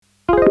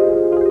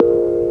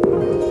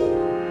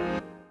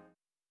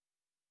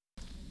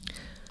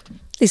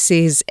This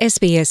is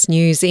SBS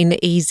News in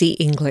Easy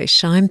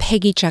English. I'm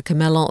Peggy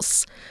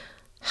Giacomellos.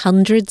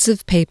 Hundreds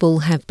of people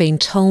have been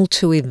told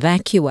to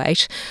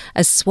evacuate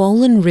as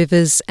swollen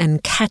rivers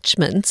and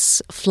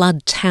catchments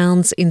flood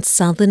towns in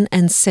southern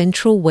and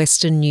central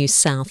western New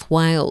South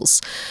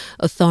Wales.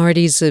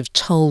 Authorities have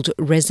told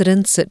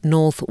residents at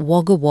North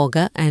Wagga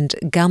Wagga and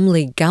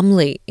Gumli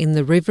Gumli in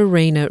the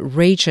Riverina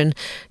region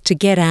to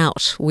get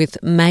out,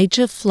 with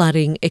major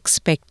flooding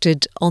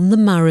expected on the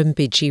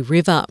Murrumbidgee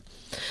River.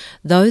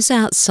 Those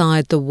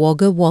outside the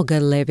Wagga Wagga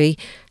levee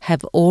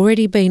have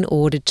already been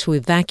ordered to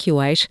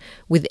evacuate,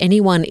 with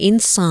anyone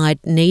inside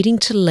needing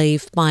to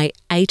leave by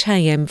 8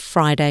 a.m.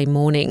 Friday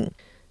morning.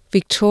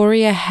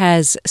 Victoria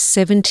has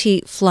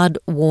 70 flood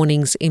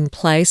warnings in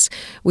place,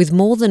 with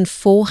more than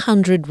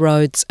 400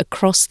 roads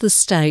across the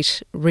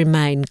state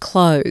remain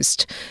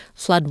closed.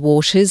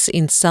 Floodwaters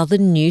in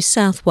southern New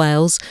South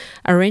Wales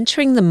are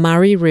entering the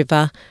Murray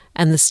River,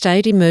 and the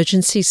State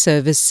Emergency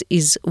Service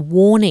is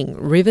warning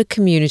river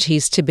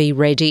communities to be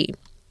ready.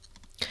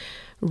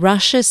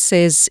 Russia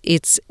says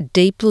it's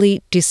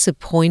deeply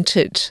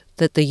disappointed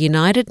that the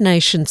United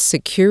Nations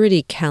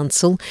Security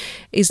Council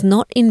is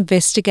not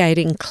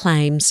investigating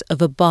claims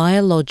of a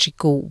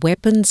biological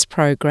weapons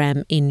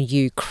program in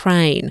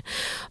Ukraine.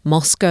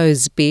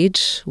 Moscow's bid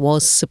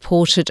was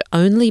supported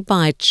only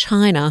by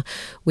China,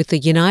 with the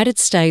United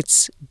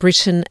States,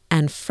 Britain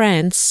and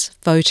France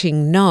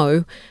voting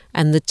no,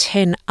 and the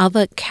 10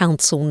 other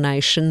council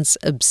nations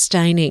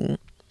abstaining.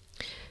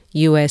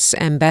 US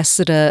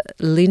Ambassador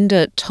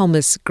Linda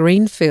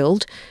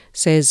Thomas-Greenfield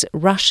says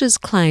Russia's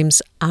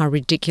claims are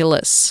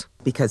ridiculous.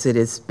 Because it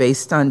is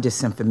based on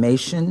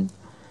disinformation,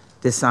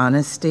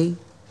 dishonesty,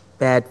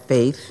 bad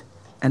faith,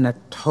 and a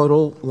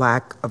total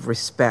lack of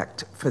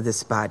respect for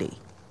this body.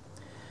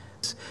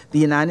 The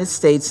United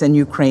States and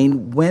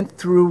Ukraine went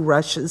through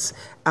Russia's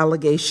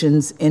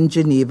allegations in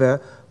Geneva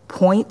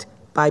point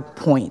by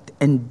point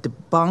and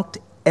debunked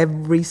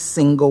every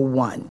single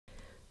one.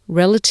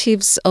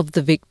 Relatives of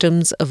the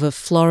victims of a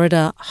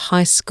Florida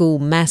high school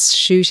mass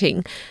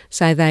shooting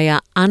say they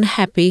are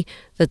unhappy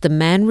that the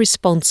man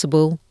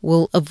responsible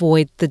will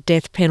avoid the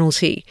death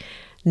penalty.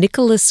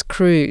 Nicholas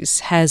Cruz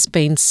has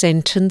been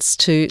sentenced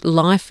to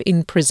life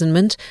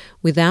imprisonment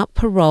without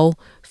parole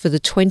for the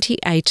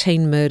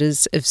 2018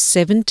 murders of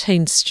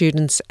 17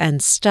 students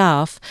and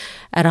staff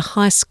at a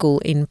high school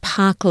in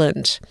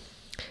Parkland.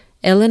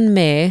 Ellen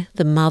Mayer,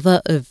 the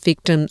mother of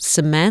victim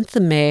Samantha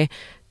Mayer,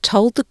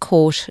 told the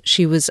court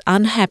she was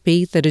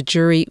unhappy that a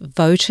jury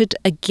voted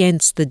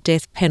against the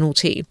death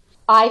penalty.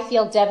 I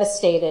feel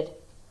devastated.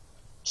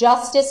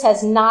 Justice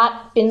has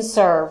not been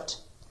served.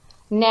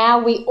 Now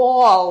we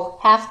all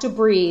have to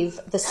breathe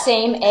the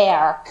same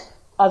air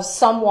of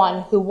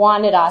someone who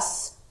wanted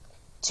us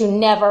to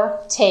never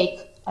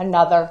take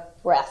another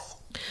breath.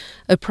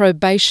 A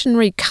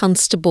probationary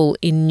constable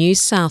in New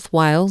South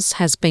Wales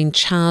has been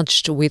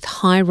charged with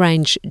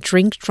high-range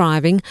drink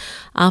driving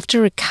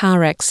after a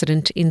car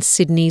accident in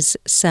Sydney's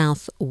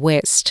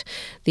southwest.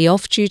 The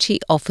off-duty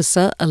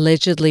officer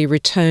allegedly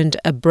returned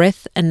a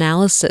breath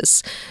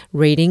analysis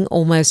reading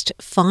almost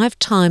 5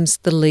 times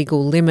the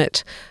legal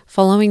limit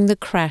following the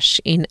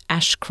crash in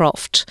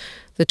Ashcroft.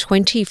 The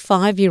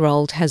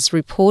 25-year-old has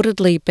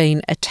reportedly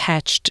been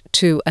attached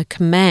to a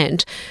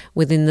command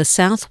within the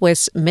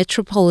Southwest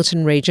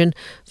Metropolitan Region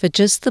for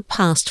just the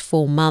past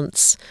 4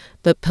 months.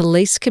 But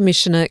Police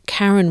Commissioner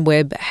Karen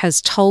Webb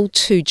has told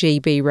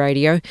 2GB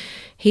Radio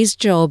his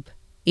job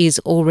is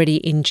already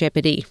in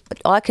jeopardy.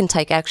 I can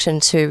take action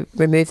to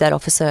remove that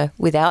officer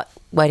without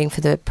waiting for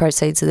the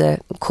proceeds of the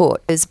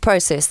court. There's a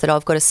process that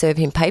I've got to serve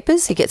him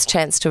papers. He gets a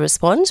chance to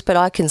respond, but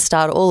I can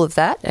start all of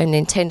that and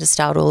intend to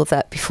start all of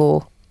that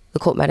before the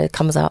court matter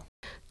comes up.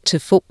 To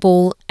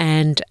football,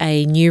 and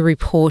a new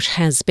report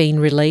has been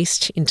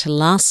released into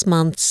last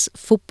month's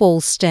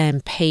football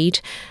stampede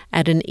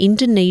at an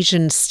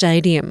Indonesian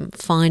stadium,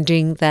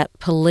 finding that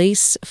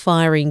police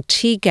firing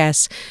tear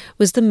gas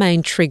was the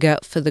main trigger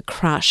for the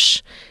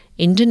crush.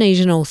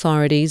 Indonesian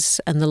authorities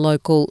and the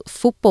local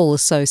football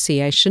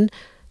association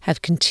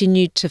have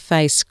continued to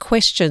face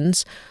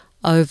questions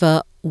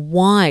over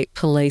why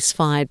police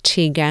fired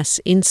tear gas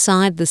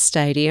inside the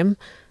stadium,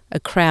 a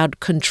crowd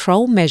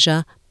control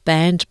measure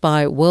banned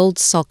by World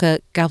Soccer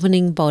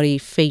governing body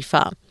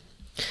FIFA.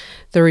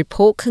 The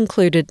report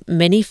concluded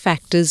many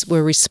factors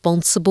were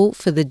responsible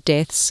for the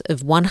deaths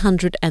of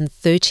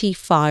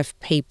 135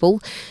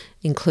 people,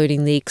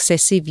 including the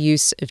excessive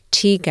use of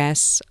tear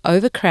gas,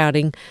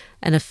 overcrowding,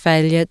 and a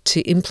failure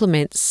to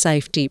implement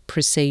safety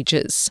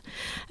procedures.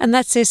 And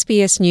that's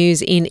SBS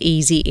News in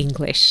Easy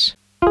English.